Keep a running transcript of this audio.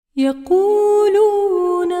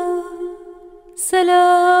يقولون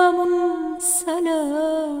سلام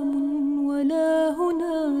سلام ولا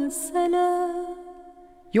هنا سلام.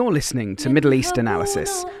 You're listening to Middle East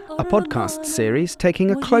Analysis, a podcast series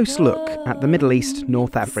taking a close look at the Middle East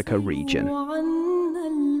North Africa region.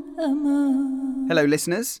 Hello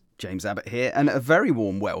listeners, James Abbott here, and a very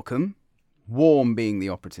warm welcome, warm being the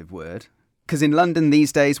operative word, because in London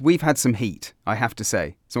these days we've had some heat, I have to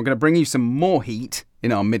say. So I'm going to bring you some more heat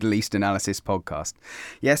in our Middle East Analysis podcast.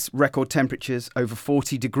 Yes, record temperatures, over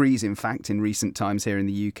 40 degrees in fact in recent times here in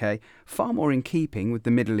the UK, far more in keeping with the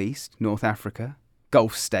Middle East, North Africa,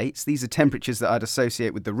 Gulf states. These are temperatures that I'd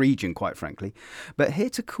associate with the region, quite frankly. But here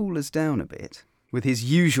to cool us down a bit, with his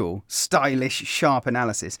usual stylish, sharp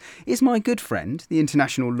analysis, is my good friend, the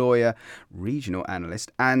international lawyer, regional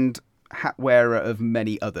analyst, and hat wearer of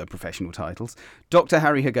many other professional titles, Dr.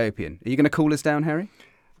 Harry Hagopian. Are you going to cool us down, Harry?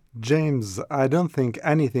 James, I don't think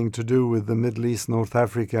anything to do with the Middle East, North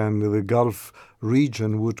Africa and the Gulf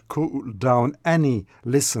region would cool down any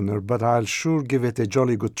listener, but I'll sure give it a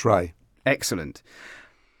jolly good try. Excellent.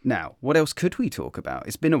 Now, what else could we talk about?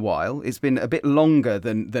 It's been a while. It's been a bit longer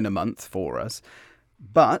than a month for us.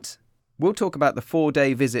 But we'll talk about the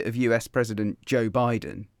 4-day visit of US President Joe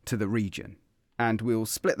Biden to the region. And we'll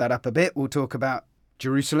split that up a bit. We'll talk about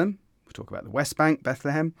Jerusalem. We'll talk about the West Bank,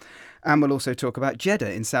 Bethlehem. And we'll also talk about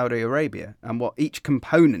Jeddah in Saudi Arabia and what each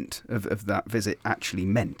component of that visit actually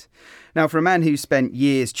meant. Now, for a man who spent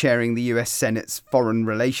years chairing the US Senate's Foreign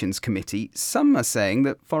Relations Committee, some are saying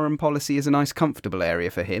that foreign policy is a nice, comfortable area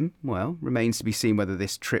for him. Well, remains to be seen whether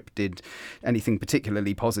this trip did anything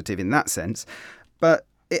particularly positive in that sense. But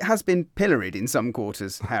it has been pilloried in some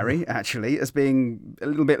quarters, Harry, actually, as being a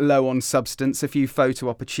little bit low on substance, a few photo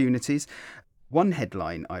opportunities. One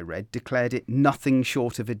headline I read declared it nothing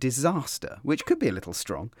short of a disaster, which could be a little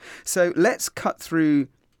strong. So let's cut through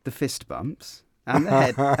the fist bumps and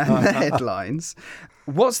the headlines.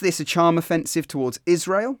 Was this a charm offensive towards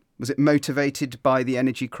Israel? Was it motivated by the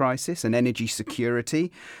energy crisis and energy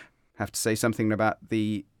security? Have to say something about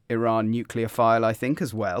the Iran nuclear file, I think,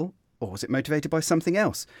 as well. Or was it motivated by something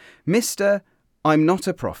else? Mr. I'm not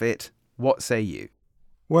a prophet, what say you?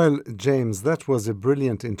 Well, James, that was a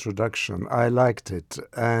brilliant introduction. I liked it.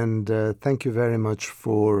 And thank you very much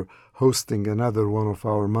for hosting another one of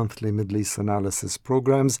our monthly Middle East analysis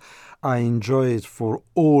programs. I enjoy it for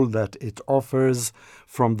all that it offers,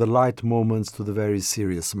 from the light moments to the very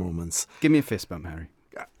serious moments. Give me a fist bump, Harry.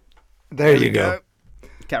 There you go.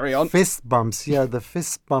 Carry on. Fist bumps. Yeah, the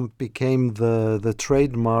fist bump became the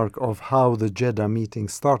trademark of how the Jeddah meeting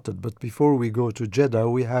started. But before we go to Jeddah,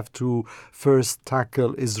 we have to first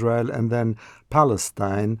tackle Israel and then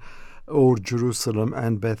Palestine, or Jerusalem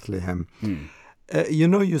and Bethlehem.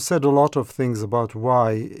 You said a lot of things about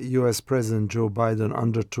why US President Joe Biden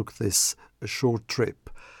undertook this short trip.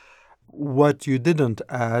 What you didn't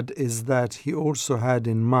add is that he also had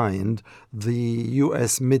in mind the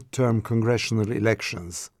U.S. midterm congressional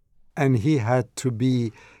elections. And he had to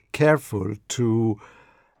be careful to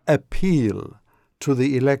appeal to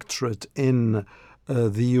the electorate in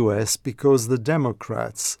the U.S. because the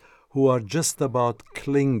Democrats, who are just about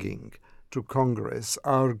clinging to Congress,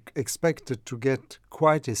 are expected to get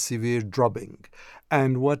quite a severe drubbing.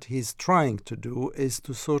 And what he's trying to do is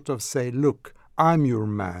to sort of say, look, I'm your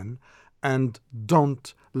man, and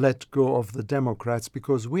don't let go of the Democrats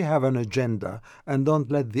because we have an agenda, and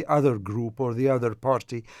don't let the other group or the other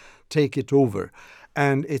party take it over.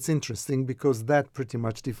 And it's interesting because that pretty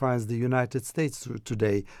much defines the United States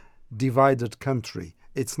today, divided country.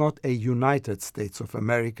 It's not a United States of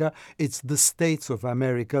America, it's the states of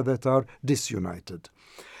America that are disunited.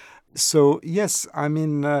 So, yes,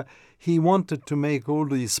 he wanted to make all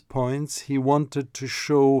these points. He wanted to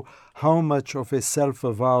show how much of a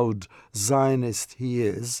self-avowed Zionist he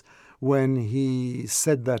is. When he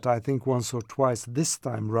said that, I think once or twice this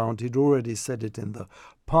time round, he'd already said it in the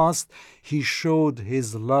past. He showed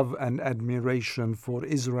his love and admiration for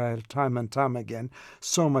Israel time and time again,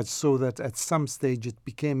 so much so that at some stage it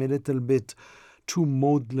became a little bit too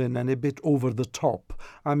maudlin and a bit over the top.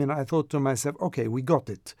 I thought to myself, okay, we got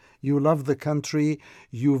it. You love the country.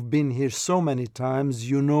 You've been here so many times.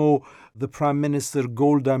 You know the Prime Minister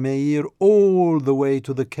Golda Meir all the way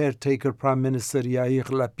to the caretaker Prime Minister Yair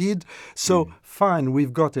Lapid. So fine,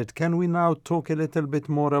 we've got it. Can we now talk a little bit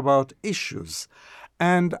more about issues?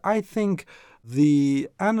 And I think the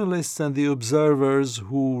analysts and the observers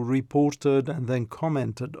who reported and then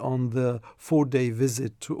commented on the 4-day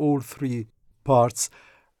visit to all three parts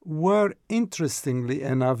were, interestingly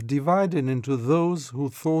enough, divided into those who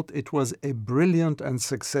thought it was a brilliant and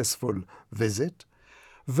successful visit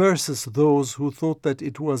versus those who thought that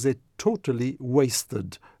it was a totally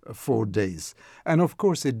wasted 4 days. And of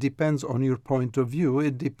course, it depends on your point of view.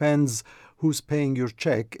 It depends who's paying your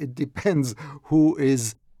check. It depends who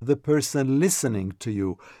is the person listening to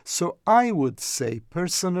you. So I would say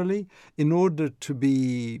personally, in order to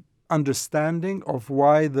be understanding of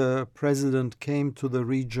why the president came to the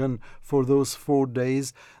region for those 4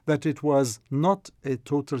 days, that it was not a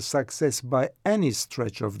total success by any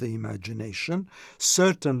stretch of the imagination.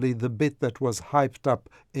 Certainly the bit that was hyped up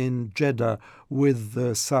in Jeddah with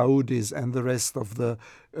the Saudis and the rest of the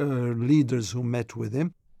leaders who met with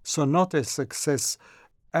him. So not a success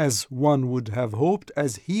as one would have hoped,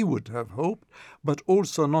 as he would have hoped, but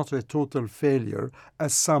also not a total failure,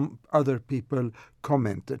 as some other people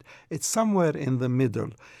commented. It's somewhere in the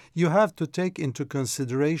middle. You have to take into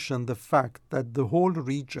consideration the fact that the whole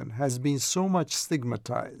region has been so much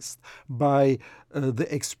stigmatized by the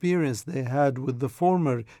experience they had with the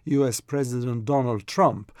former US President Donald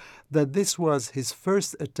Trump, that this was his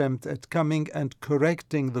first attempt at coming and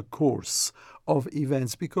correcting the course of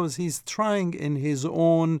events, because he's trying in his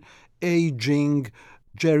own aging,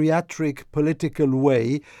 geriatric political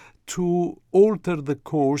way to alter the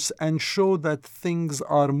course and show that things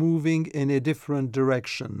are moving in a different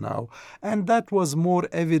direction now. And that was more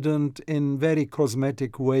evident in very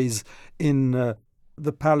cosmetic ways in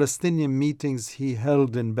the Palestinian meetings he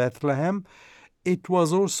held in Bethlehem. It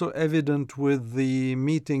was also evident with the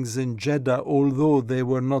meetings in Jeddah, although they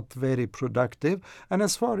were not very productive. And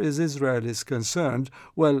as far as Israel is concerned,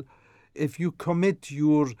 well, if you commit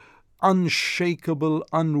your unshakable,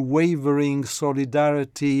 unwavering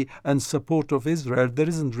solidarity and support of Israel, there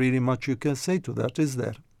isn't really much you can say to that, is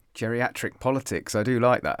there? Geriatric politics. I do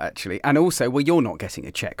like that, actually. And also, well, you're not getting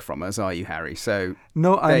a cheque from us, are you, Harry? So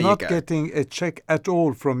no, I'm not getting a cheque at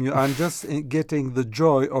all from you. I'm just getting the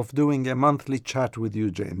joy of doing a monthly chat with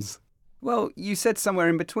you, James. Well, you said somewhere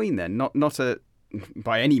in between then, not a,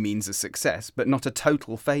 by any means a success, but not a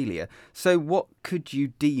total failure. So what could you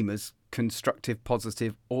deem as constructive,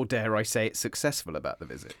 positive, or dare I say it, successful about the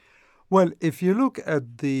visit? Well, if you look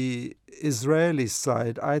at the Israeli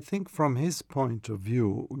side, I think from his point of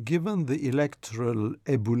view, given the electoral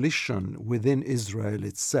ebullition within Israel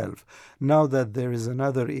itself, now that there is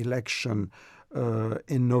another election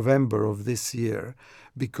in November of this year,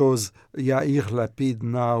 because Yair Lapid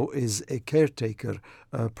now is a caretaker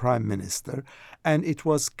prime minister, and it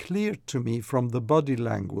was clear to me from the body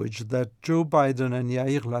language that Joe Biden and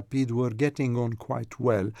Yair Lapid were getting on quite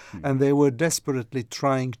well, and they were desperately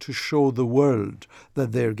trying to show the world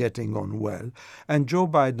that they're getting on well. And Joe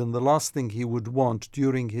Biden, the last thing he would want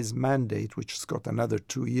during his mandate, which has got another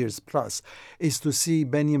 2 years plus, is to see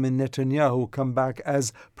Benjamin Netanyahu come back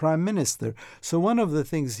as prime minister. So one of the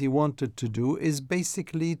things he wanted to do is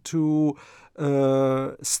basically to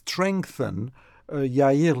strengthen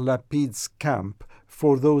Yair Lapid's camp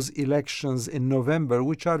for those elections in November,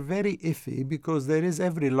 which are very iffy because there is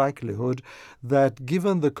every likelihood that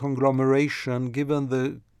given the conglomeration, given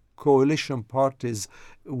the coalition parties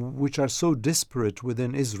which are so disparate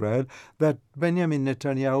within Israel, that Benjamin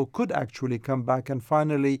Netanyahu could actually come back and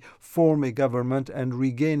finally form a government and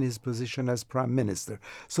regain his position as prime minister.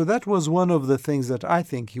 So that was one of the things that I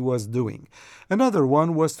think he was doing. Another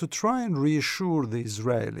one was to try and reassure the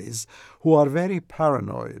Israelis, who are very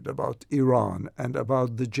paranoid about Iran and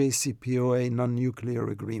about the JCPOA non-nuclear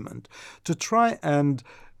agreement, to try and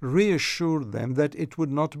reassure them that it would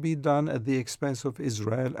not be done at the expense of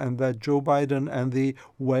Israel, and that Joe Biden and the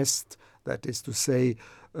West, that is to say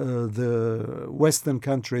the Western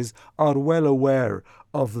countries, are well aware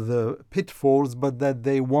of the pitfalls, but that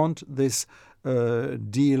they want this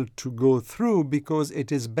deal to go through because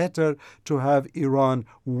it is better to have Iran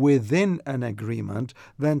within an agreement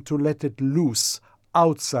than to let it loose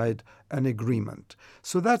outside an agreement.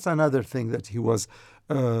 So that's another thing that he was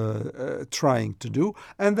trying to do.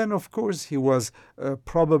 And then, of course, he was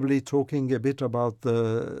probably talking a bit about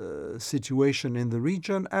the situation in the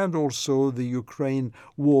region and also the Ukraine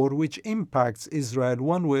war, which impacts Israel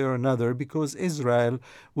one way or another, because Israel,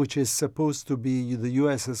 which is supposed to be the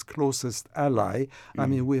US's closest ally, I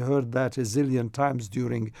mean, we heard that a zillion times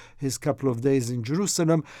during his couple of days in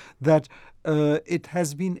Jerusalem, that it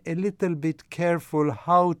has been a little bit careful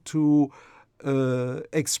how to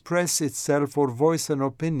express itself or voice an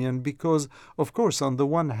opinion, because, of course, on the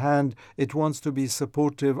one hand, it wants to be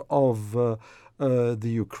supportive of the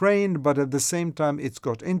Ukraine, but at the same time it's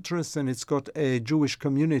got interests and it's got a Jewish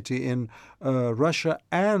community in Russia,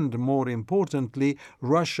 and more importantly,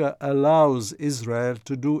 Russia allows Israel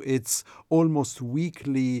to do its almost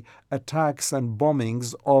weekly attacks and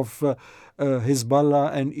bombings of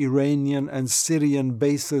Hezbollah and Iranian and Syrian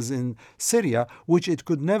bases in Syria, which it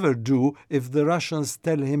could never do if the Russians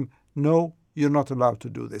tell him, no, you're not allowed to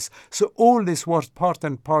do this. So all this was part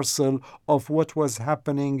and parcel of what was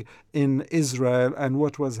happening in Israel and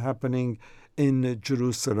what was happening in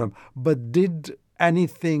Jerusalem. But did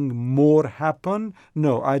anything more happen?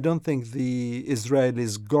 No, I don't think the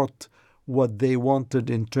Israelis got what they wanted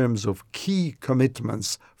in terms of key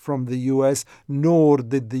commitments from the U.S., nor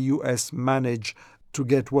did the U.S. manage to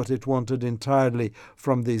get what it wanted entirely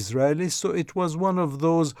from the Israelis. So it was one of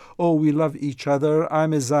those, oh, we love each other,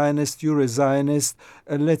 I'm a Zionist, you're a Zionist,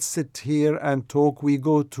 let's sit here and talk. We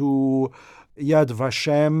go to Yad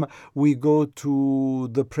Vashem, we go to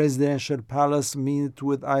the presidential palace, meet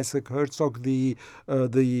with Isaac Herzog, the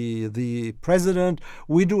president.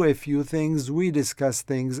 We do a few things, we discuss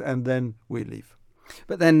things, and then we leave.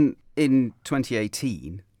 But then in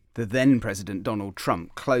 2018, the then President Donald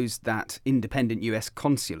Trump closed that independent US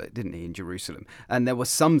consulate, didn't he, in Jerusalem? And there was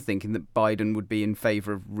some thinking that Biden would be in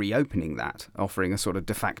favour of reopening that, offering a sort of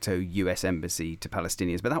de facto US embassy to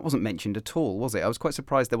Palestinians. But that wasn't mentioned at all, was it? I was quite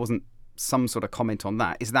surprised there wasn't some sort of comment on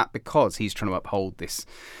that. Is that because he's trying to uphold this,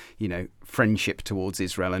 friendship towards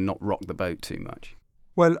Israel and not rock the boat too much?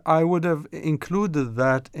 Well, I would have included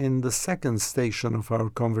that in the second station of our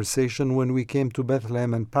conversation when we came to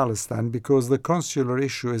Bethlehem and Palestine, because the consular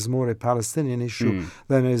issue is more a Palestinian issue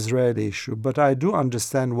than an Israeli issue. But I do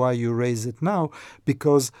understand why you raise it now,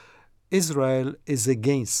 because Israel is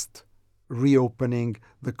against reopening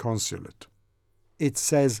the consulate. It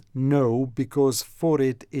says no because for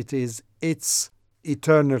it is its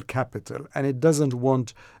eternal capital, and it doesn't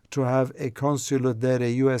want to have a consulate there, a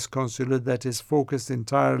U.S. consulate that is focused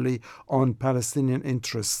entirely on Palestinian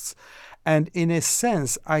interests. And in a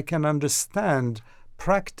sense, I can understand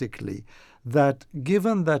practically that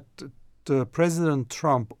given that President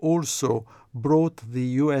Trump also brought the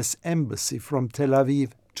U.S. embassy from Tel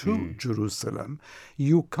Aviv to Jerusalem,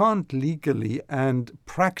 you can't legally and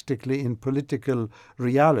practically in political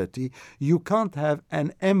reality, you can't have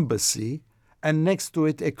an embassy and next to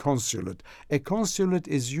it a consulate. A consulate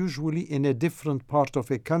is usually in a different part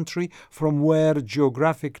of a country from where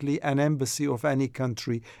geographically an embassy of any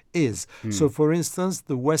country is. So for instance,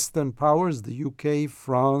 the Western powers, the UK,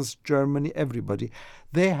 France, Germany, everybody,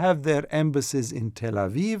 they have their embassies in Tel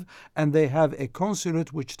Aviv, and they have a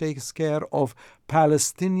consulate which takes care of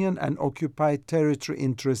Palestinian and occupied territory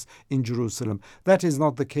interests in Jerusalem. That is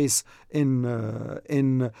not the case in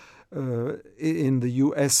the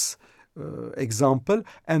U.S. Example,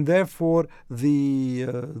 and therefore the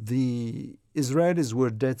Israelis were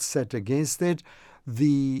dead set against it.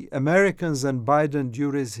 The Americans and Biden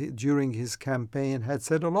during his campaign had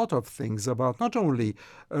said a lot of things about not only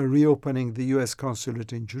reopening the U.S.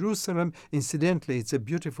 consulate in Jerusalem. Incidentally, it's a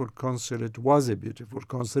beautiful consulate, was a beautiful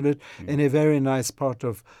consulate in a very nice part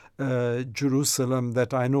of Jerusalem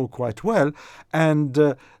that I know quite well, and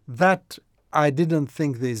that I didn't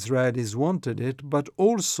think the Israelis wanted it, but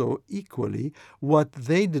also equally what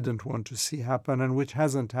they didn't want to see happen, and which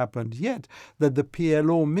hasn't happened yet, that the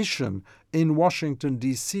PLO mission in Washington,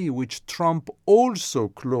 D.C., which Trump also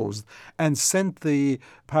closed and sent the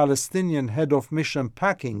Palestinian head of mission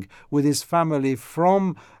packing with his family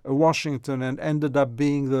from Washington and ended up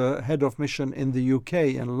being the head of mission in the UK,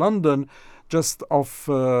 in London, just off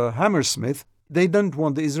Hammersmith. The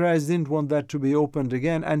Israelis didn't want that to be opened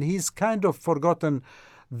again, and he's kind of forgotten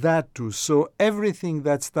that too. So everything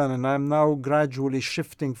that's done, and I'm now gradually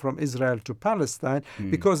shifting from Israel to Palestine,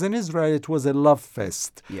 because in Israel it was a love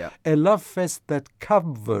fest. A love fest that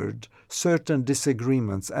covered certain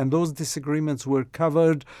disagreements, and those disagreements were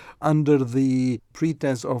covered under the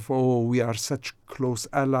pretense of, we are such close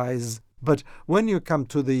allies. But when you come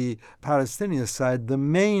to the Palestinian side, the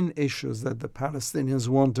main issues that the Palestinians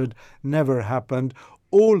wanted never happened.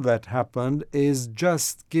 All that happened is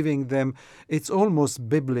just giving them, it's almost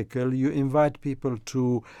biblical. You invite people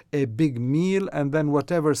to a big meal, and then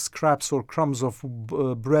whatever scraps or crumbs of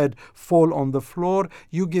bread fall on the floor,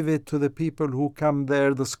 you give it to the people who come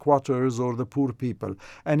there, the squatters or the poor people.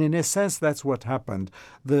 And in a sense, that's what happened.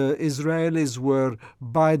 The Israelis were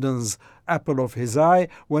Biden's apple of his eye.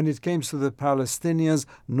 When it came to the Palestinians,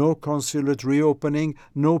 no consulate reopening,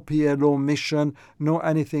 no PLO mission, no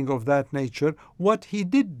anything of that nature. What he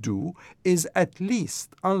did do is, at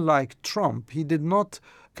least, unlike Trump, he did not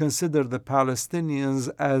consider the Palestinians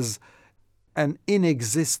as an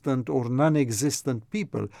inexistent or non-existent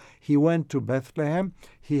people. He went to Bethlehem.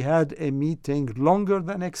 He had a meeting longer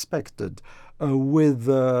than expected with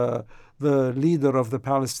the leader of the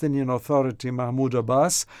Palestinian Authority, Mahmoud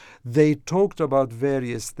Abbas. They talked about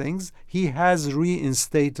various things. He has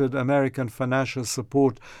reinstated American financial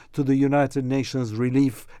support to the United Nations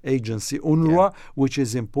Relief Agency, UNRWA, which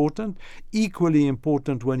is important. Equally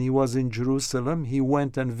important, when he was in Jerusalem, he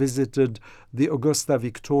went and visited the Augusta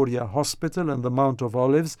Victoria Hospital in the Mount of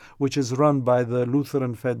Olives, which is run by the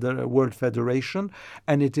Lutheran World Federation,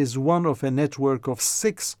 and it is one of a network of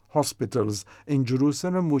 6 hospitals in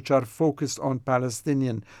Jerusalem which are focused on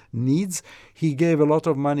Palestinian needs. He gave a lot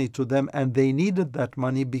of money to them, and they needed that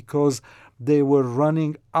money because they were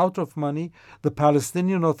running out of money. The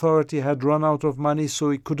Palestinian Authority had run out of money, so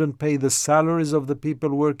it couldn't pay the salaries of the people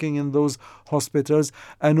working in those hospitals.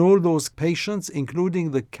 And all those patients, including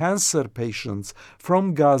the cancer patients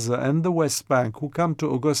from Gaza and the West Bank who come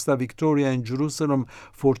to Augusta Victoria in Jerusalem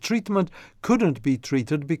for treatment, couldn't be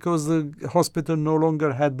treated because the hospital no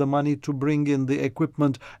longer had the money to bring in the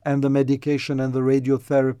equipment and the medication and the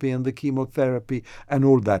radiotherapy and the chemotherapy and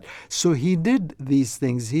all that. So he did these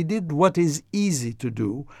things. He did what is easy to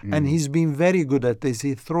do, and he's been very good at this.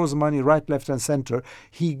 He throws money right, left, and center.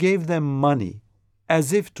 He gave them money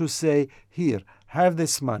as if to say, here, have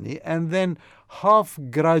this money, and then half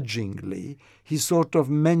grudgingly, he sort of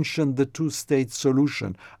mentioned the two-state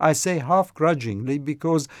solution. I say half grudgingly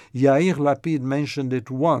because Yair Lapid mentioned it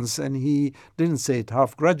once, and he didn't say it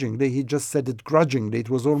half grudgingly, he just said it grudgingly. It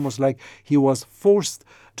was almost like he was forced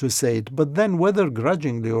to say it. But then, whether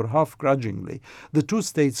grudgingly or half grudgingly, the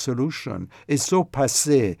two-state solution is so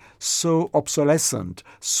passé, so obsolescent,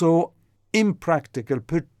 so impractical,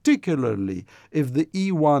 particularly if the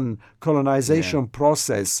E1 colonization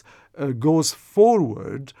process goes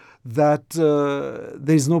forward, that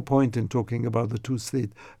there's no point in talking about the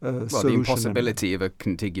two-state solution. The impossibility of a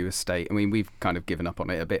contiguous state. I mean, we've kind of given up on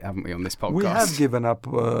it a bit, haven't we, on this podcast? We have given up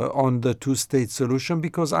on the two-state solution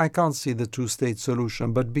because I can't see the two-state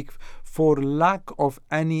solution. But for lack of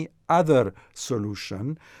any other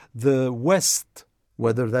solution, the West,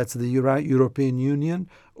 whether that's the European Union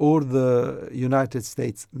or the United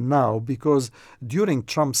States now, because during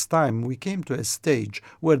Trump's time, we came to a stage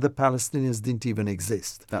where the Palestinians didn't even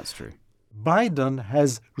exist. That's true. Biden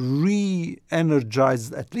has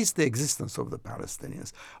re-energized at least the existence of the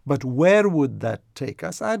Palestinians. But where would that take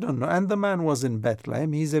us? I don't know. And the man was in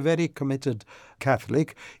Bethlehem. He's a very committed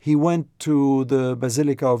Catholic. He went to the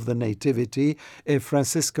Basilica of the Nativity. A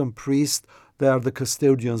Franciscan priest, they are the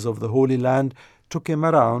custodians of the Holy Land, took him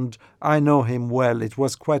around. I know him well. It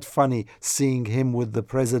was quite funny seeing him with the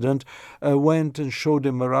president. Went and showed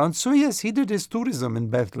him around. So yes, he did his tourism in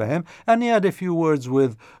Bethlehem, and he had a few words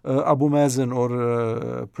with Abu Mazen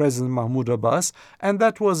or President Mahmoud Abbas, and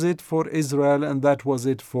that was it for Israel, and that was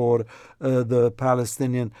it for the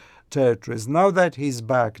Palestinian territories. Now that he's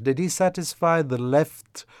back, did he satisfy the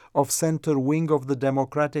left of center wing of the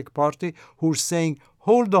Democratic Party who's saying,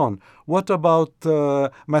 hold on, what about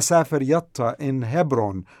Masafer Yatta in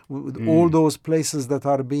Hebron? All those places that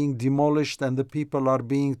are being demolished and the people are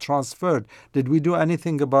being transferred. Did we do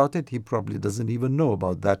anything about it? He probably doesn't even know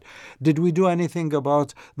about that. Did we do anything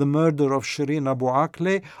about the murder of Shireen Abu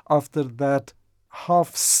Akleh after that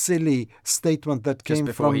half-silly statement that came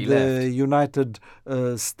from the United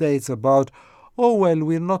States about, oh, well,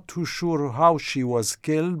 we're not too sure how she was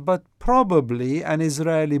killed, but probably an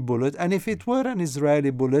Israeli bullet. And if it were an Israeli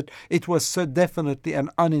bullet, it was so definitely an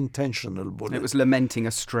unintentional bullet. It was lamenting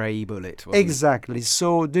a stray bullet, wasn't Exactly.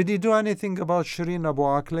 So did he do anything about Shireen Abu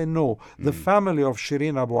Akleh? No. The family of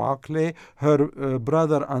Shireen Abu Akleh, her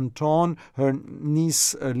brother Anton, her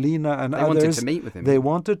niece Lina, and others. They wanted to meet with him. They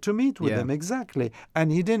wanted to meet with him, exactly.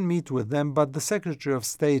 And he didn't meet with them, but the Secretary of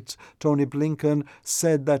State, Tony Blinken,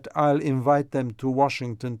 said that I'll invite them to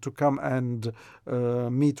Washington to come and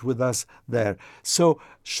meet with us there. So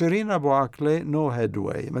Shireen Abu Akleh, no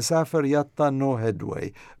headway. Masafer Yatta, no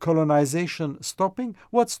headway. Colonization stopping?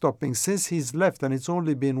 What's stopping? Since he's left, and it's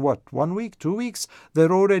only been, 1 week, 2 weeks?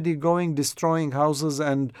 They're already destroying houses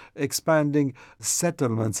and expanding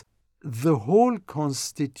settlements. The whole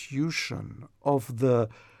constitution of the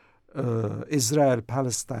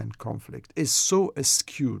Israel-Palestine conflict is so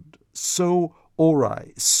askewed, so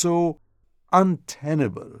awry, so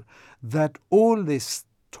untenable, that all this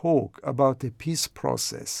talk about a peace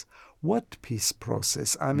process, what peace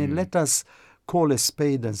process? I mean, let us call a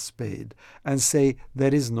spade and say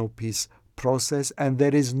there is no peace process, and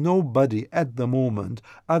there is nobody at the moment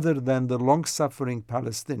other than the long-suffering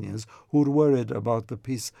Palestinians who are worried about the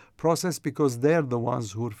peace process, because they're the ones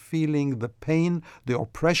who are feeling the pain, the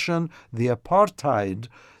oppression, the apartheid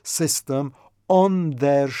system on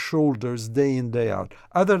their shoulders day in, day out.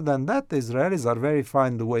 Other than that, the Israelis are very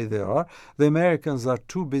fine the way they are. The Americans are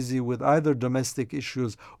too busy with either domestic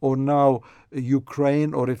issues or now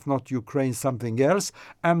Ukraine, or if not Ukraine, something else.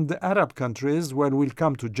 And the Arab countries, well, we'll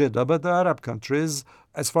come to Jeddah, but the Arab countries,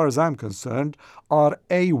 as far as I'm concerned, are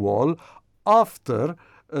AWOL after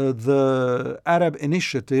the Arab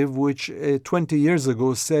Initiative, which 20 years ago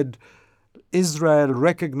said Israel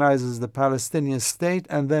recognizes the Palestinian state,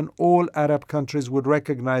 and then all Arab countries would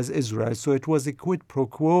recognize Israel. So it was a quid pro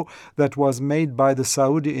quo that was made by the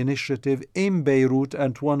Saudi initiative in Beirut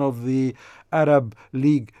at one of the Arab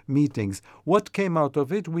League meetings. What came out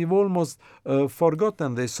of it? We've almost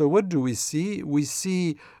forgotten this. So what do we see? We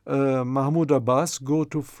see Mahmoud Abbas go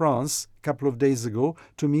to France a couple of days ago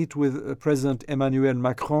to meet with President Emmanuel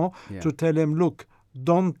Macron to tell him, look,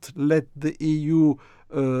 don't let the EU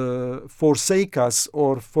forsake us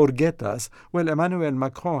or forget us. Well, Emmanuel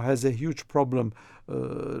Macron has a huge problem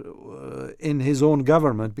in his own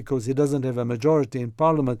government because he doesn't have a majority in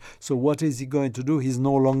parliament. So what is he going to do? He's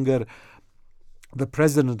no longer the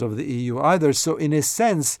president of the EU either. So in a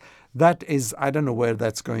sense, that is, I don't know where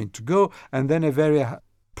that's going to go. And then a very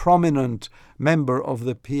prominent member of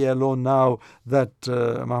the PLO now that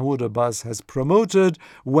Mahmoud Abbas has promoted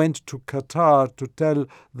went to Qatar to tell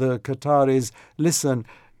the Qataris, listen,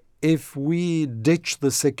 if we ditch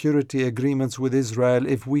the security agreements with Israel,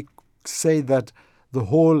 if we say that the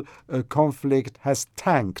whole conflict has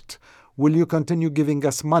tanked, will you continue giving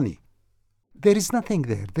us money? There is nothing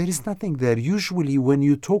there. There is nothing there. Usually when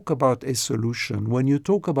you talk about a solution, when you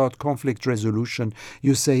talk about conflict resolution,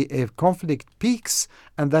 you say a conflict peaks,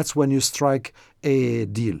 and that's when you strike a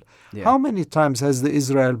deal. Yeah. How many times has the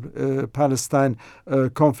Israel-Palestine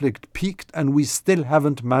conflict peaked and we still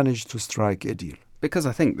haven't managed to strike a deal? Because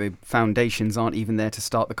I think the foundations aren't even there to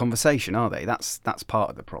start the conversation, are they? That's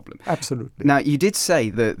part of the problem. Absolutely. Now, you did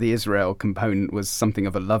say that the Israel component was something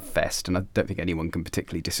of a love fest, and I don't think anyone can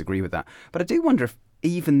particularly disagree with that. But I do wonder if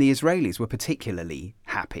even the Israelis were particularly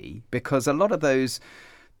happy, because a lot of those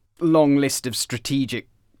long list of strategic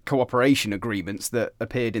cooperation agreements that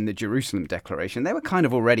appeared in the Jerusalem Declaration, they were kind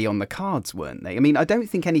of already on the cards, weren't they? I mean, I don't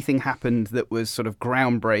think anything happened that was sort of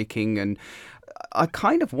groundbreaking, and I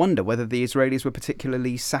kind of wonder whether the Israelis were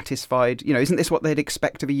particularly satisfied. You know, isn't this what they'd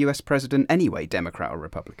expect of a US president anyway, Democrat or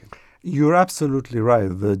Republican? You're absolutely right.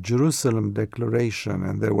 The Jerusalem Declaration,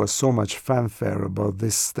 and there was so much fanfare about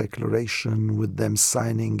this declaration with them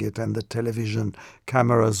signing it, and the television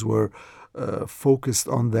cameras were focused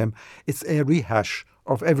on them. It's a rehash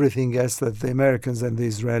of everything else that the Americans and the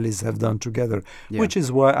Israelis have done together, which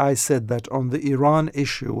is why I said that on the Iran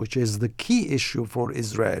issue, which is the key issue for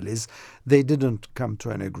Israelis, they didn't come to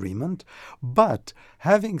an agreement. But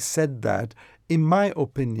having said that, in my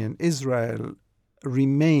opinion, Israel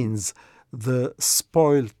remains the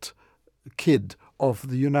spoilt kid of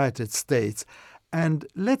the United States. And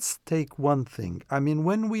let's take one thing. I mean,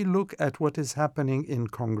 when we look at what is happening in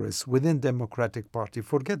Congress within Democratic Party,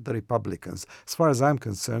 forget the Republicans. As far as I'm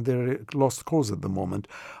concerned, they're a lost cause at the moment.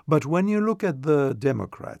 But when you look at the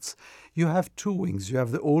Democrats, you have two wings. You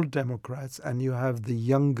have the old Democrats and you have the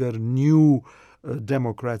younger, new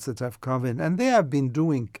Democrats that have come in, and they have been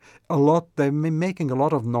doing a lot. They've been making a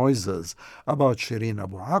lot of noises about Shireen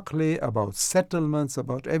Abu Akleh, about settlements,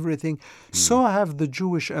 about everything. So have the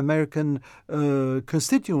Jewish American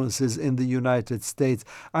constituencies in the United States.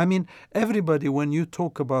 I mean, everybody, when you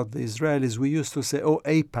talk about the Israelis, we used to say, oh,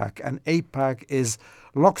 AIPAC, and AIPAC is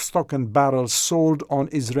lock, stock and barrel sold on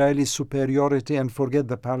Israeli superiority and forget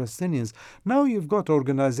the Palestinians. Now you've got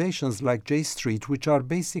organizations like J Street, which are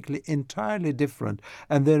basically entirely different,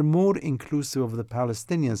 and they're more inclusive of the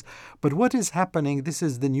Palestinians. But what is happening, this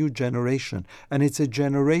is the new generation, and it's a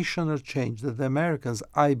generational change that the Americans,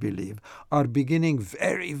 I believe, are beginning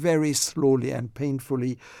very, very slowly and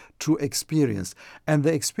painfully to experience. And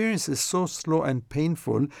the experience is so slow and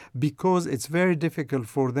painful because it's very difficult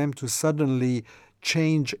for them to suddenly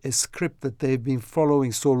change a script that they've been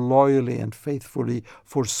following so loyally and faithfully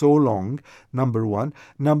for so long, number one.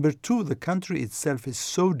 Number two, the country itself is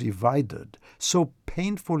so divided, so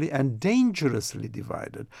painfully and dangerously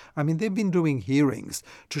divided. I mean, they've been doing hearings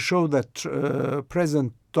to show that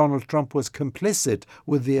President Donald Trump was complicit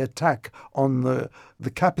with the attack on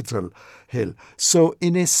the Capitol Hill. So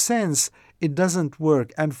in a sense, it doesn't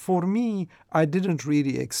work. And for me, I didn't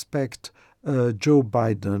really expect Joe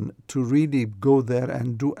Biden to really go there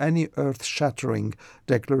and do any earth-shattering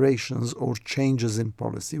declarations or changes in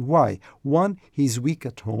policy. Why? One, he's weak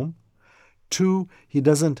at home. Two, he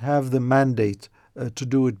doesn't have the mandate to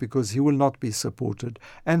do it because he will not be supported.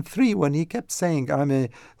 And three, when he kept saying, I'm a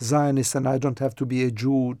Zionist and I don't have to be a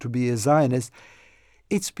Jew to be a Zionist,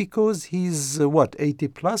 it's because he's, 80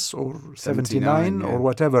 plus or 79 yeah. or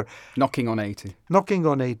whatever. Knocking on 80. Knocking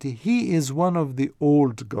on 80. He is one of the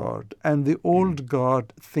old guard, and the old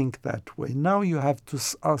guard think that way. Now you have to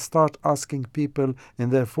start asking people in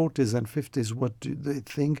their 40s and 50s what do they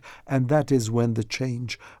think, and that is when the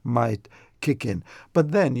change might kick in.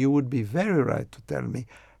 But then you would be very right to tell me,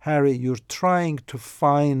 Harry, you're trying to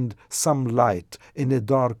find some light in a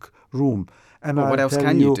dark room. And what else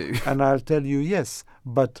can you do? And I'll tell you, yes,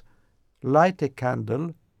 but light a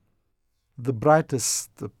candle. The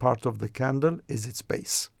brightest part of the candle is its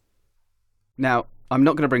base. Now, I'm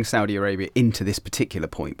not going to bring Saudi Arabia into this particular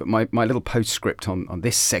point, but my little postscript on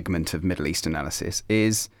this segment of Middle East analysis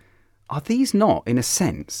is, are these not, in a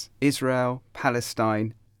sense, Israel,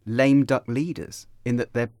 Palestine, lame duck leaders, in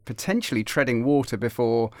that they're potentially treading water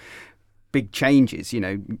before big changes,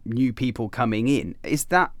 new people coming in? Is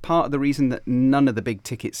that part of the reason that none of the big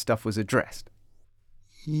ticket stuff was addressed?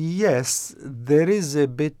 Yes, there is a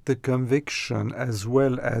bit the conviction as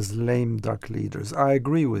well as lame duck leaders. I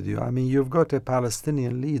agree with you. I mean, you've got a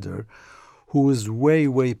Palestinian leader who is way,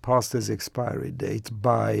 way past his expiry date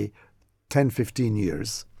by 10, 15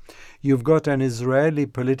 years. You've got an Israeli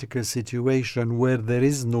political situation where there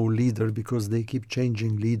is no leader because they keep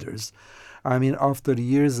changing leaders. I mean, after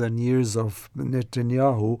years and years of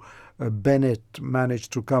Netanyahu, Bennett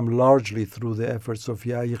managed to come largely through the efforts of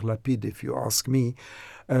Yair Lapid, if you ask me.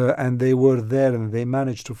 And they were there and they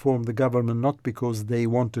managed to form the government not because they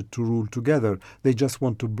wanted to rule together. They just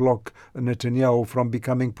want to block Netanyahu from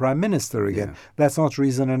becoming prime minister again. Yeah. That's not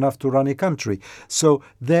reason enough to run a country. So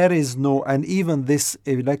there is no, and even this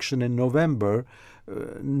election in November,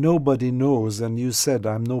 nobody knows, and you said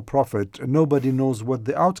I'm no prophet, nobody knows what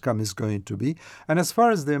the outcome is going to be. And as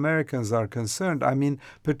far as the Americans are concerned, I mean,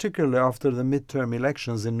 particularly after the midterm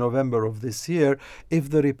elections in November of this year, if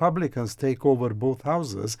the Republicans take over both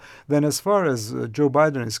houses, then as far as Joe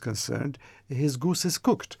Biden is concerned, his goose is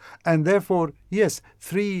cooked. And therefore, yes,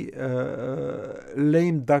 three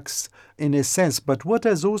lame ducks in a sense. But what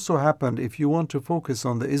has also happened, if you want to focus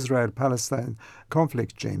on the Israel-Palestine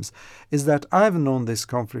conflict, James, is that I've known this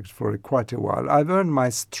conflict for quite a while. I've earned my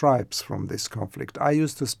stripes from this conflict. I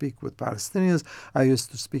used to speak with Palestinians. I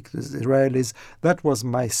used to speak with Israelis. That was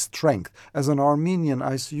my strength. As an Armenian,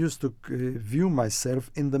 I used to view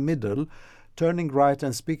myself in the middle, turning right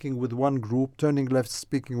and speaking with one group, turning left,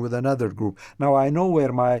 speaking with another group. Now, I know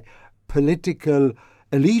where my political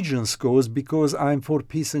allegiance goes because I'm for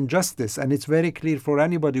peace and justice. And it's very clear for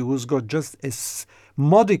anybody who's got just a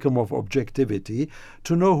modicum of objectivity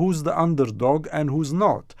to know who's the underdog and who's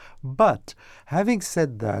not. But having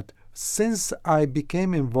said that, since I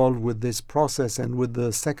became involved with this process and with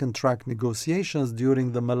the second track negotiations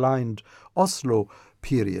during the maligned Oslo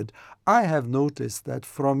period, I have noticed that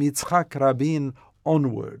from Yitzhak Rabin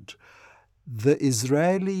onward, the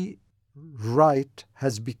Israeli right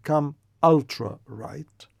has become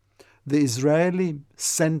ultra-right. The Israeli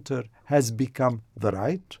center has become the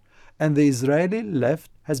right, and the Israeli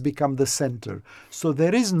left has become the center. So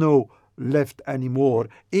there is no left anymore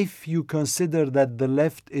if you consider that the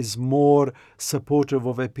left is more supportive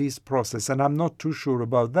of a peace process. And I'm not too sure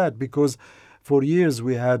about that because for years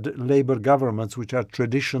we had labor governments which are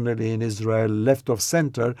traditionally in Israel left of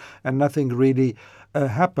center and nothing really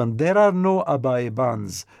happened. There are no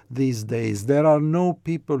Abaibans these days. There are no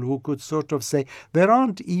people who could sort of say, there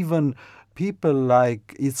aren't even people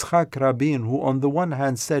like Yitzhak Rabin, who on the one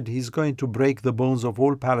hand said he's going to break the bones of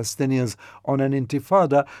all Palestinians on an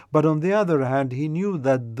intifada, but on the other hand, he knew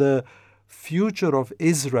that the future of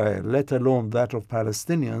Israel, let alone that of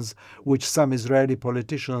Palestinians, which some Israeli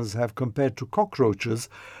politicians have compared to cockroaches,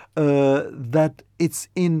 that it's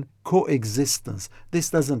in coexistence. This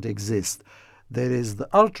doesn't exist. There is the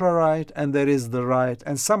ultra-right and there is the right,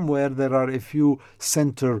 and somewhere there are a few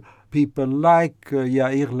center people like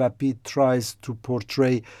Yair Lapid tries to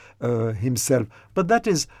portray himself. But that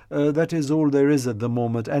is all there is at the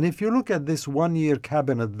moment. And if you look at this one-year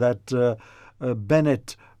cabinet that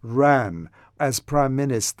Bennett ran as prime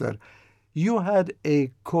minister, you had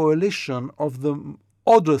a coalition of the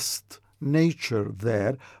oddest nature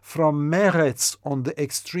there, from Meretz on the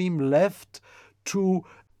extreme left to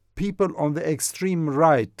people on the extreme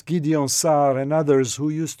right, Gideon Sa'ar and others who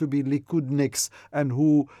used to be Likudniks and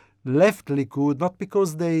who left Likud, not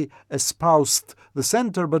because they espoused the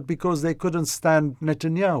center, but because they couldn't stand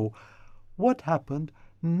Netanyahu. What happened?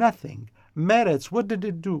 Nothing. Meretz, what did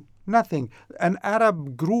it do? Nothing. An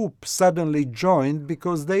Arab group suddenly joined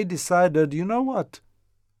because they decided, you know what?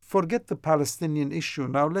 Forget the Palestinian issue.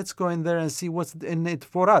 Now let's go in there and see what's in it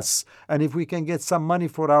for us. And if we can get some money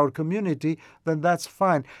for our community, then that's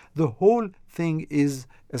fine. The whole thing is,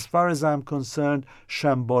 as far as I'm concerned,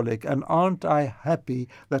 shambolic. And aren't I happy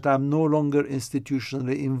that I'm no longer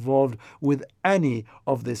institutionally involved with any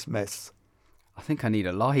of this mess? I think I need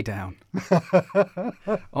a lie down.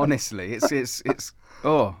 Honestly, it's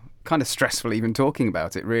kind of stressful even talking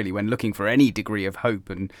about it, really, when looking for any degree of hope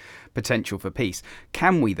and potential for peace.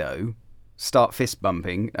 Can we, though, start fist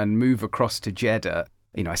bumping and move across to Jeddah?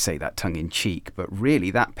 You know, I say that tongue in cheek, but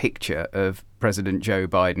really that picture of President Joe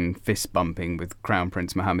Biden fist bumping with Crown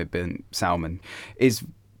Prince Mohammed bin Salman is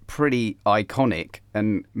pretty iconic,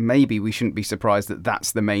 and maybe we shouldn't be surprised that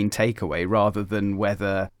that's the main takeaway, rather than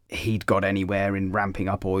whether he'd got anywhere in ramping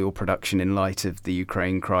up oil production in light of the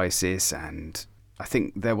Ukraine crisis. And I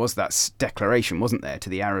think there was that declaration, wasn't there, to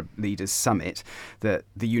the Arab Leaders Summit that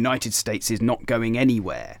the United States is not going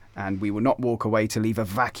anywhere and we will not walk away to leave a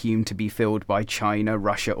vacuum to be filled by China,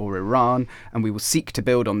 Russia or Iran, and we will seek to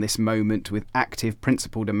build on this moment with active,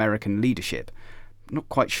 principled American leadership. Not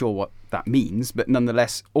quite sure what that means, but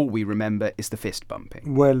nonetheless, all we remember is the fist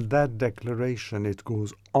bumping. Well, that declaration, it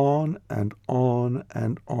goes on and on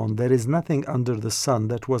and on. There is nothing under the sun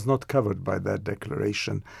that was not covered by that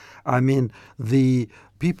declaration. I mean, the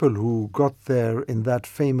people who got there in that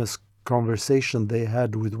famous conversation they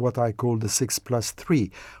had with what I call the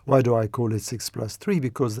 6+3. Why do I call it 6+3?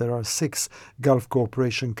 Because there are 6 Gulf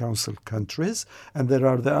Cooperation Council countries, and there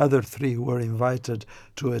are the other 3 who were invited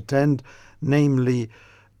to attend, namely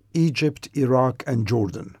Egypt, Iraq, and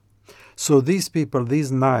Jordan. So these people,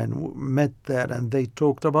 these 9, met there and they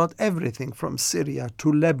talked about everything from Syria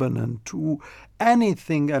to Lebanon to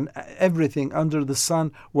anything and everything under the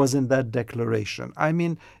sun was in that declaration. I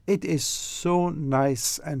mean, it is so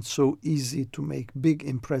nice and so easy to make big,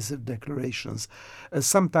 impressive declarations.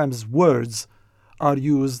 Sometimes words are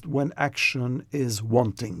used when action is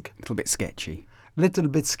wanting. A little bit sketchy. Little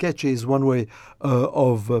bit sketchy is one way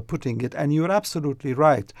of putting it. And you're absolutely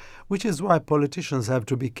right, which is why politicians have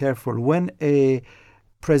to be careful. When a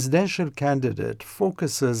presidential candidate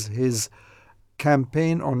focuses his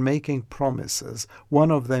campaign on making promises,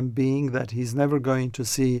 one of them being that he's never going to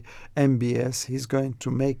see MBS, he's going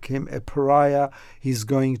to make him a pariah, he's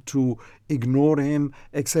going to ignore him,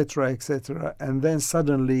 etc., etc. And then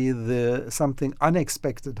suddenly something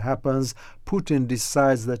unexpected happens. Putin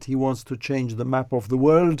decides that he wants to change the map of the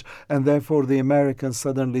world, and therefore the Americans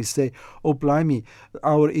suddenly say, oh, blimey,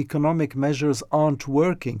 our economic measures aren't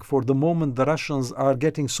working. For the moment, the Russians are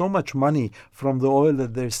getting so much money from the oil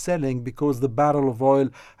that they're selling because the barrel of oil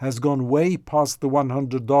has gone way past the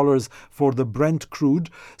 $100 for the Brent crude.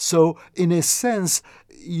 So in a sense,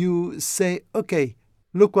 you say, okay,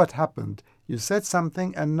 look what happened. You said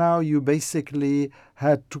something and now you basically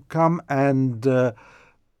had to come and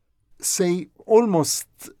say almost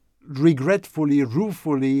regretfully,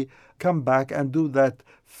 ruefully, come back and do that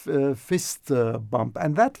fist bump.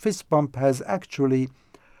 And that fist bump has actually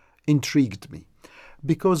intrigued me.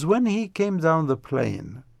 Because when he came down the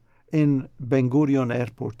plane in Ben Gurion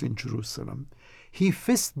Airport in Jerusalem, he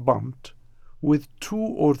fist bumped with 2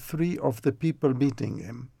 or 3 of the people meeting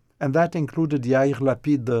him. And that included Yair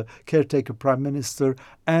Lapid, the caretaker prime minister,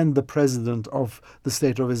 and the president of the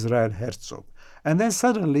State of Israel, Herzog. And then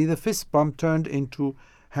suddenly the fist bump turned into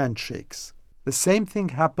handshakes. The same thing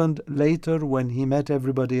happened later when he met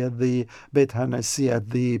everybody at the Beit Hanassi,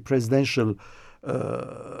 at the presidential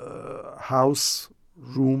house,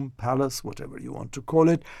 room, palace, whatever you want to call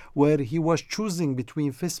it, where he was choosing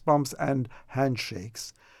between fist bumps and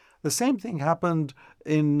handshakes. The same thing happened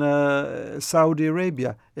in Saudi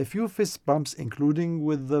Arabia. A few fist bumps, including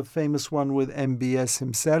with the famous one with MBS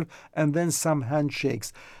himself, and then some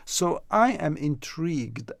handshakes. So I am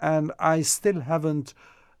intrigued, and I still haven't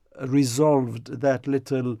resolved that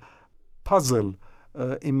little puzzle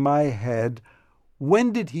in my head.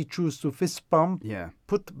 When did he choose to fist bump? Yeah.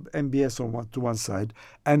 Put MBS to one side.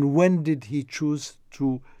 And when did he choose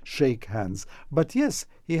to shake hands? But yes,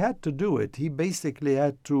 he had to do it. He basically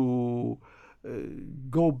had to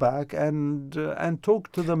go back and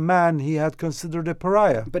talk to the man he had considered a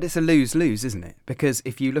pariah. But it's a lose-lose, isn't it? Because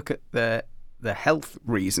if you look at the health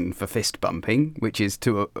reason for fist bumping, which is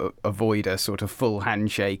to avoid a sort of full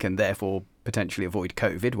handshake and therefore potentially avoid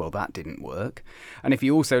COVID. Well, that didn't work. And if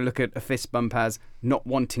you also look at a fist bump as not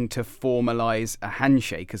wanting to formalise a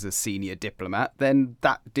handshake as a senior diplomat, then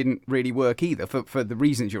that didn't really work either for the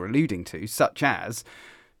reasons you're alluding to, such as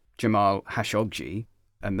Jamal Khashoggi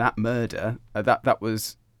and that murder. That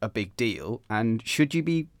was a big deal. And should you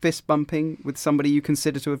be fist bumping with somebody you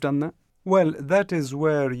consider to have done that? Well, that is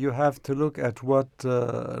where you have to look at what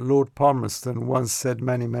Lord Palmerston once said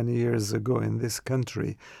many, many years ago in this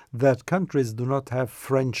country, that countries do not have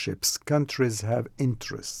friendships, countries have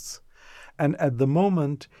interests. And at the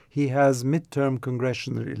moment, he has midterm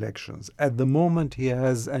congressional elections. At the moment, he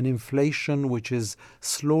has an inflation which is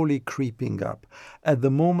slowly creeping up. At the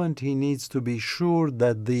moment, he needs to be sure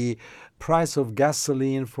that the price of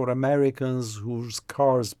gasoline for Americans whose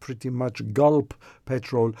cars pretty much gulp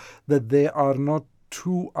petrol, that they are not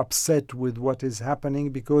too upset with what is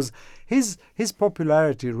happening, because his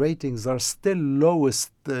popularity ratings are still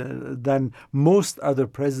lowest than most other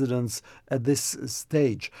presidents at this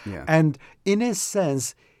stage. Yeah. And in a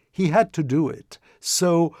sense, he had to do it.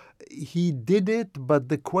 So he did it, but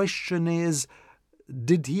the question is,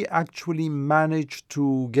 did he actually manage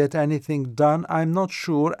to get anything done? I'm not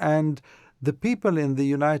sure. And the people in the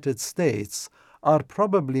United States are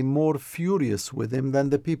probably more furious with him than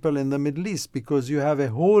the people in the Middle East, because you have a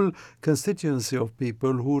whole constituency of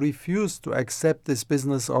people who refuse to accept this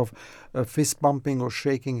business of fist bumping or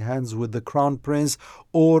shaking hands with the crown prince,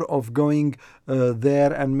 or of going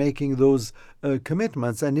there and making those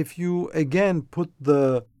commitments. And if you again put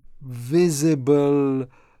the visible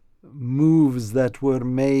moves that were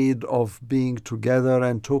made of being together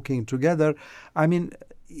and talking together, I mean,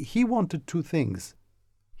 he wanted two things.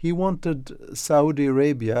 He wanted Saudi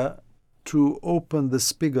Arabia to open the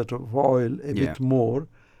spigot of oil a bit more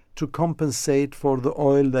to compensate for the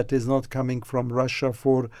oil that is not coming from Russia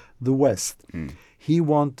for the West. He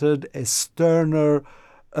wanted a sterner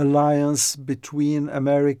alliance between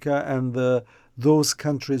America and those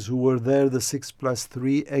countries who were there, the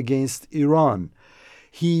 6+3, against Iran.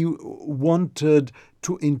 He wanted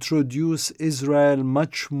to introduce Israel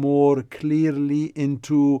much more clearly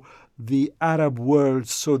into the Arab world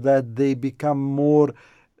so that they become more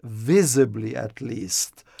visibly, at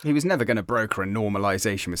least. He was never going to broker a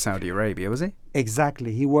normalization with Saudi Arabia, was he?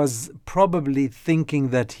 Exactly. He was probably thinking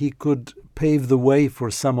that he could pave the way for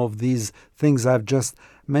some of these things I've just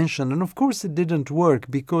mentioned. And of course it didn't work,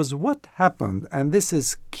 because what happened, and this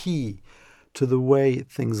is key to the way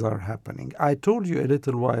things are happening. I told you a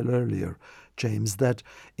little while earlier, James, that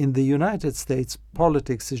in the United States,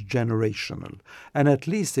 politics is generational. And at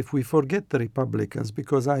least if we forget the Republicans,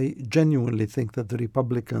 because I genuinely think that the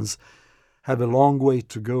Republicans have a long way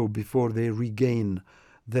to go before they regain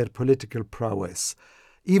their political prowess,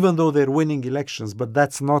 even though they're winning elections, but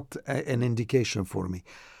that's not an indication for me.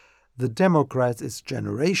 The Democrats, it's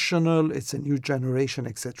generational, it's a new generation,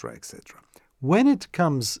 etc., etc. When it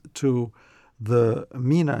comes to the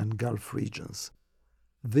MENA and Gulf regions,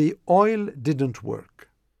 the oil didn't work.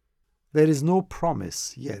 There is no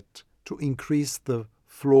promise yet to increase the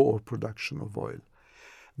flow or production of oil.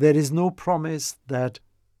 There is no promise that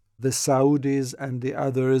the Saudis and the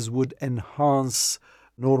others would enhance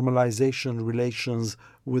normalization relations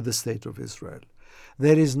with the State of Israel.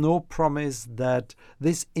 There is no promise that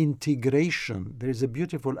this integration, there is a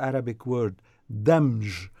beautiful Arabic word,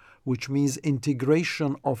 damj, which means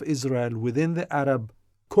integration of Israel within the Arab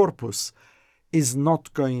corpus, is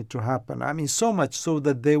not going to happen. I mean, so much so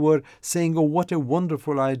that they were saying, oh, what a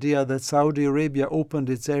wonderful idea that Saudi Arabia opened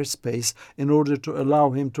its airspace in order to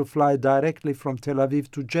allow him to fly directly from Tel Aviv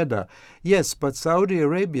to Jeddah. Yes, but Saudi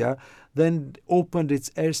Arabia then opened its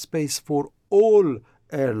airspace for all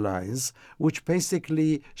airlines, which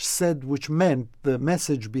basically said, which meant the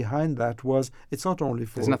message behind that was, it's not only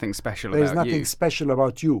for... There's nothing special There's about you. nothing special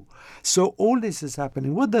about you. So all this is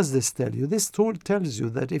happening. What does this tell you? This tells you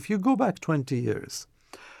that if you go back 20 years,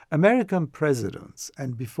 American presidents,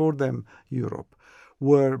 and before them Europe,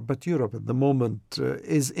 but Europe at the moment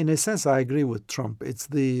is, in a sense, I agree with Trump, it's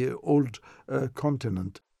the old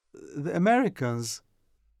continent. The Americans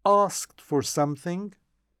asked for something,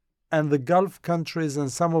 and the Gulf countries and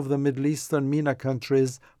some of the Middle Eastern MENA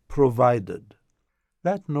countries provided.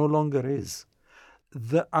 That no longer is.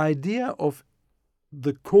 The idea of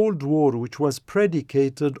the Cold War, which was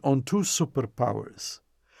predicated on two superpowers,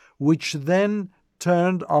 which then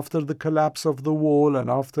turned after the collapse of the wall and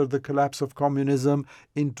after the collapse of communism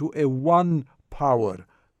into a one-power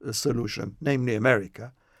solution, namely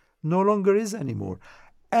America, no longer is anymore.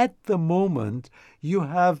 At the moment, you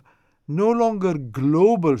have no longer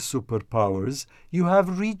global superpowers, you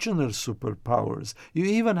have regional superpowers. You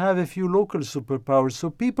even have a few local superpowers. So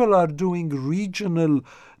people are doing regional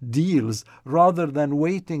deals rather than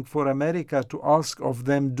waiting for America to ask of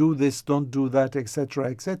them, do this, don't do that, etc.,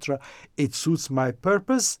 etc. It suits my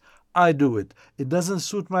purpose, I do it. It doesn't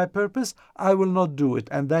suit my purpose, I will not do it.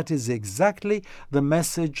 And that is exactly the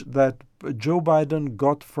message that Joe Biden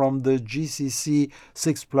got from the GCC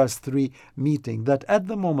 6+3 meeting. That at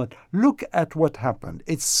the moment, look at what happened.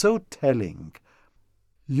 It's so telling.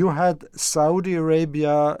 You had Saudi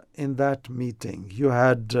Arabia in that meeting. You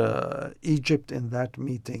had Egypt in that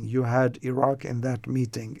meeting. You had Iraq in that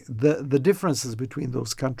meeting. The differences between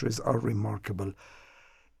those countries are remarkable.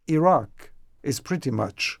 Iraq is pretty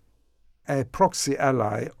much a proxy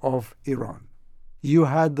ally of Iran. You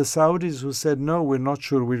had the Saudis who said, no, we're not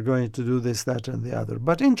sure we're going to do this, that, and the other.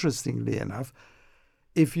 But interestingly enough,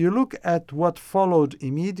 if you look at what followed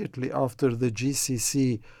immediately after the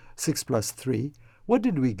GCC 6+3, what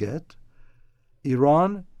did we get?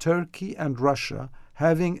 Iran, Turkey, and Russia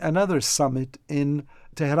having another summit in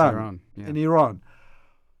Tehran, in Iran.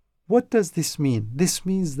 What does this mean? This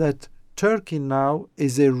means that Turkey now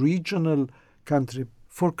is a regional country.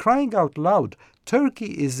 For crying out loud, Turkey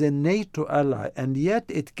is a NATO ally, and yet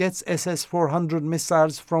it gets SS-400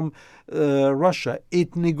 missiles from Russia.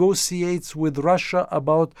 It negotiates with Russia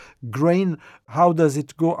about grain. How does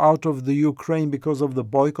it go out of the Ukraine because of the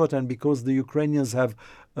boycott and because the Ukrainians have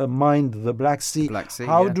mined the Black Sea?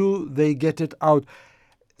 How do they get it out?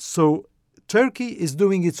 So Turkey is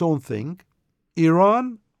doing its own thing.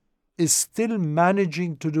 Iran is still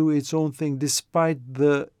managing to do its own thing despite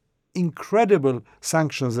the incredible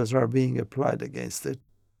sanctions that are being applied against it.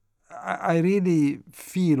 I really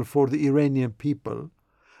feel for the Iranian people.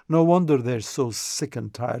 No wonder they're so sick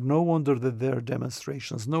and tired. No wonder that there are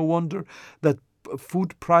demonstrations. No wonder that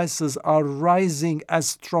food prices are rising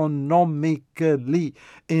astronomically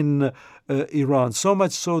in Iran. So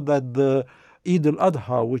much so that the Eid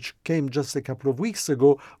al-Adha, which came just a couple of weeks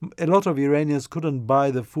ago, a lot of Iranians couldn't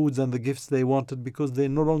buy the foods and the gifts they wanted because they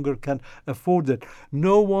no longer can afford it.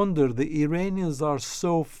 No wonder the Iranians are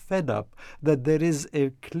so fed up that there is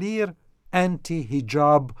a clear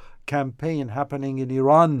anti-hijab campaign happening in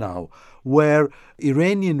Iran now, where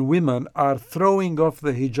Iranian women are throwing off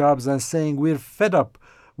the hijabs and saying, we're fed up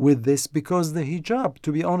with this, because the hijab,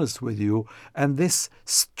 to be honest with you, and this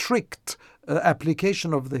strict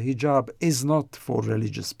application of the hijab is not for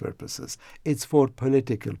religious purposes. It's for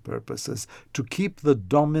political purposes, to keep the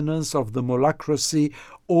dominance of the mulacracy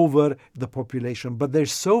over the population. But they're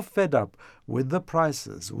so fed up with the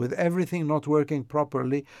prices, with everything not working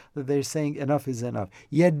properly, that they're saying enough is enough.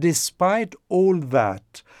 Yet despite all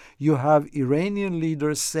that, you have Iranian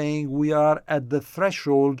leaders saying we are at the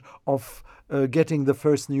threshold of getting the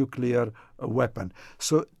first nuclear weapon.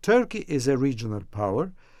 So Turkey is a regional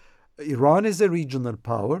power. Iran is a regional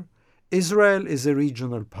power, Israel is a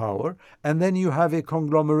regional power, and then you have a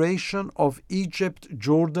conglomeration of Egypt,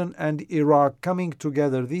 Jordan, and Iraq coming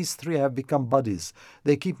together. These three have become buddies.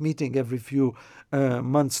 They keep meeting every few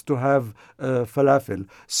months to have falafel.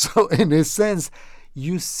 So in a sense,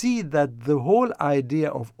 you see that the whole idea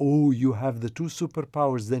of, you have the two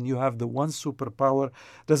superpowers, then you have the one superpower,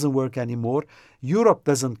 doesn't work anymore. Europe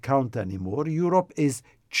doesn't count anymore. Europe is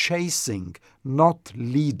chasing, not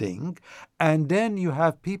leading. And then you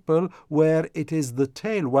have people where it is the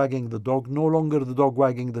tail wagging the dog, no longer the dog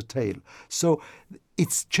wagging the tail. So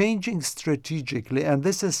it's changing strategically, and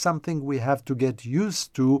this is something we have to get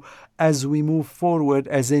used to as we move forward,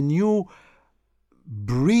 as a new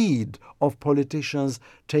breed of politicians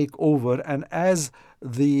take over, and as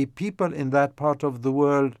the people in that part of the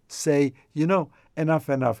world say,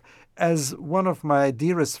 enough. As one of my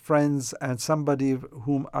dearest friends and somebody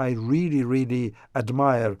whom I really, really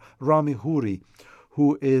admire, Rami Houri,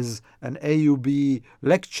 who is an AUB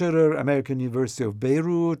lecturer, American University of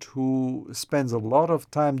Beirut, who spends a lot of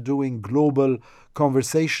time doing global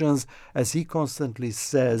conversations, as he constantly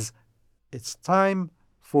says, it's time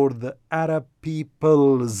for the Arab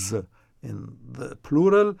peoples, in the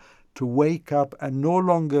plural, to wake up and no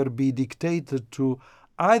longer be dictated to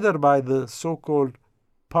either by the so-called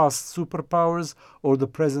past superpowers or the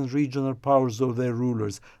present regional powers or their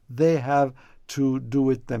rulers. They have to do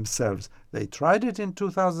it themselves. They tried it in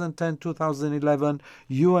 2010, 2011.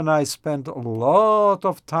 You and I spent a lot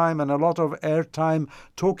of time and a lot of airtime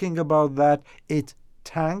talking about that. It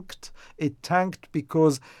tanked. It tanked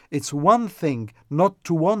because it's one thing not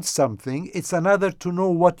to want something. It's another to know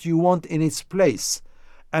what you want in its place.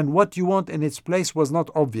 And what you want in its place was not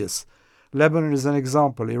obvious. Lebanon is an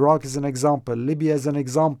example. Iraq is an example. Libya is an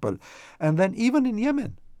example. And then even in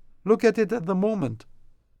Yemen, Look at it at the moment.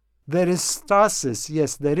 There is stasis,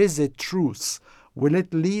 yes, there is a truce. Will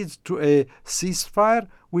it lead to a ceasefire?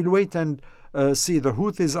 We'll wait and see. The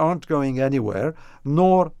Houthis aren't going anywhere,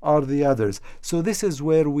 nor are the others. So this is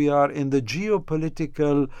where we are in the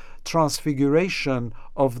geopolitical transfiguration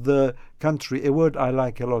of the country. A word I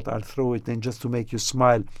like a lot, I'll throw it in just to make you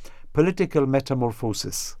smile. Political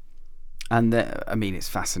metamorphosis. And it's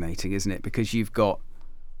fascinating, isn't it? Because you've got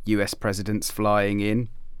US presidents flying in,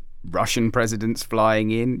 Russian presidents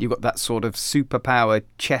flying in. You've got that sort of superpower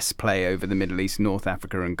chess play over the Middle East, North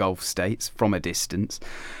Africa and Gulf states from a distance.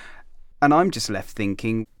 And I'm just left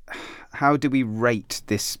thinking, how do we rate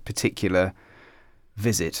this particular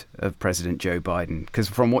visit of President Joe Biden? Because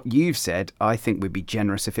from what you've said, I think we'd be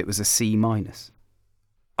generous if it was a C-.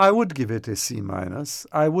 I would give it a C-.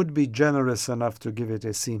 I would be generous enough to give it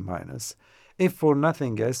a C-, if for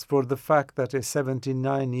nothing else, for the fact that a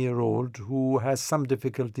 79-year-old who has some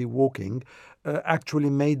difficulty walking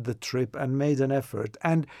actually made the trip and made an effort.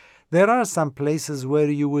 And there are some places where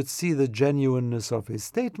you would see the genuineness of his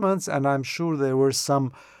statements, and I'm sure there was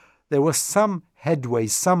some headway,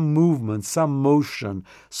 some movement, some motion.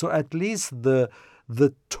 So at least the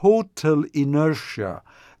total inertia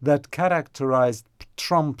that characterized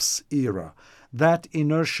Trump's era, that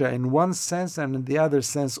inertia in one sense, and in the other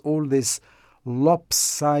sense, all this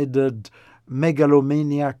lopsided,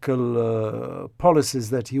 megalomaniacal policies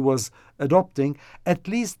that he was adopting, at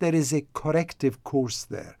least there is a corrective course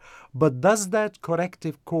there. But does that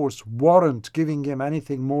corrective course warrant giving him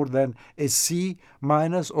anything more than a C-,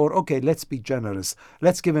 or, okay, let's be generous,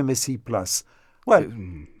 let's give him a C+. Well,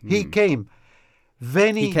 he came.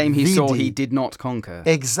 Veni he vidi. saw, he did not conquer.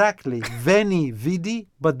 Exactly. Veni vidi,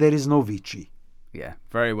 but there is no vici. Yeah,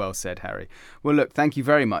 very well said, Harry. Well, look, thank you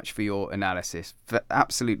very much for your analysis.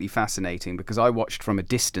 Absolutely fascinating, because I watched from a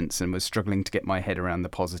distance and was struggling to get my head around the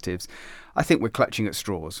positives. I think we're clutching at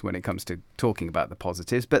straws when it comes to talking about the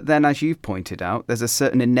positives. But then, as you've pointed out, there's a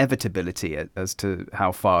certain inevitability as to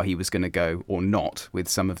how far he was going to go or not with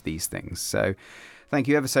some of these things. So thank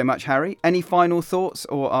you ever so much, Harry. Any final thoughts,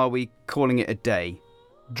 or are we calling it a day?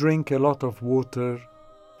 Drink a lot of water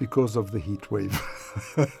because of the heat wave.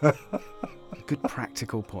 Good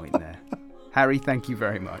practical point there. Harry, thank you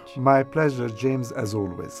very much. My pleasure, James, as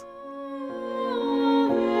always.